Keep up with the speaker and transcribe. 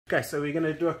Okay, so we're going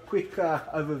to do a quick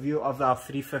overview of our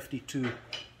 352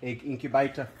 egg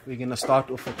incubator. We're going to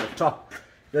start off at the top.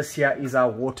 This here is our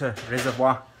water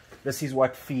reservoir. This is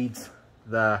what feeds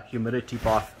the humidity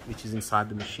bath, which is inside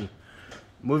the machine.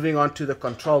 Moving on to the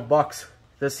control box,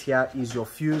 this here is your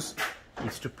fuse.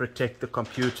 It's to protect the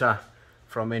computer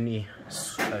from any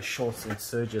shorts and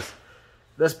surges.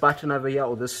 This button over here,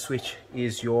 or this switch,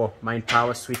 is your main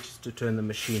power switch to turn the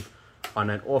machine on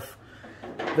and off.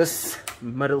 This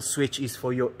middle switch is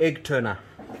for your egg turner.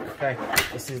 Okay,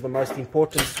 this is the most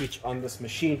important switch on this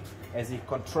machine, as it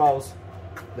controls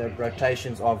the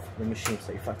rotations of the machine.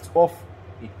 So if it's off,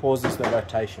 it pauses the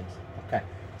rotations. Okay,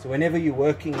 so whenever you're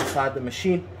working inside the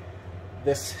machine,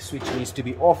 this switch needs to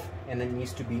be off, and it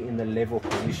needs to be in the level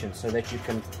position so that you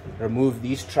can remove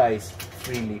these trays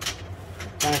freely.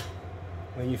 Okay,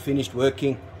 when you're finished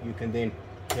working, you can then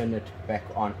turn it back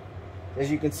on. As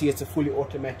you can see, it's a fully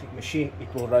automatic machine.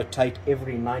 It will rotate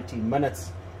every 90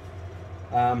 minutes,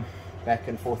 back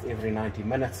and forth every 90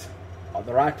 minutes. On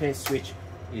the right hand switch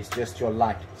is just your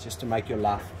light. It's just to make your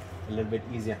life a little bit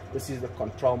easier. This is the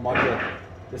control module.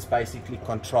 This basically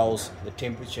controls the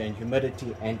temperature and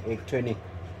humidity and egg turning.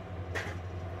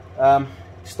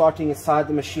 Starting inside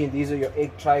the machine, these are your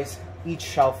egg trays. Each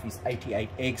shelf is 88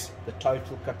 eggs. The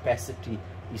total capacity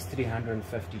is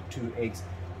 352 eggs.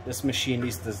 This machine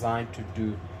is designed to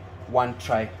do one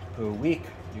tray per week.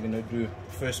 You're going to do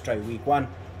first tray week 1,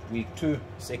 week 2,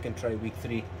 second tray week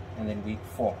 3, and then week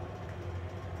 4.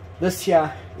 This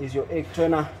here is your egg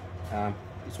turner.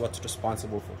 It's what's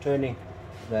responsible for turning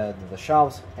the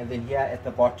shelves. And then here at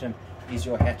the bottom is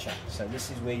your hatcher. So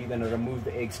this is where you're going to remove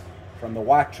the eggs from the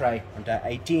white tray on day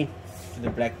 18 to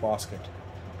the black basket.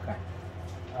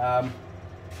 Okay.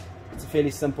 It's a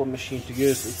fairly simple machine to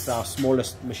use. It's our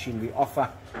smallest machine we offer.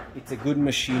 It's a good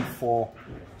machine for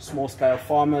small scale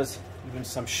farmers, even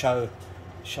some show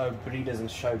breeders and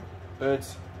show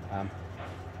birds.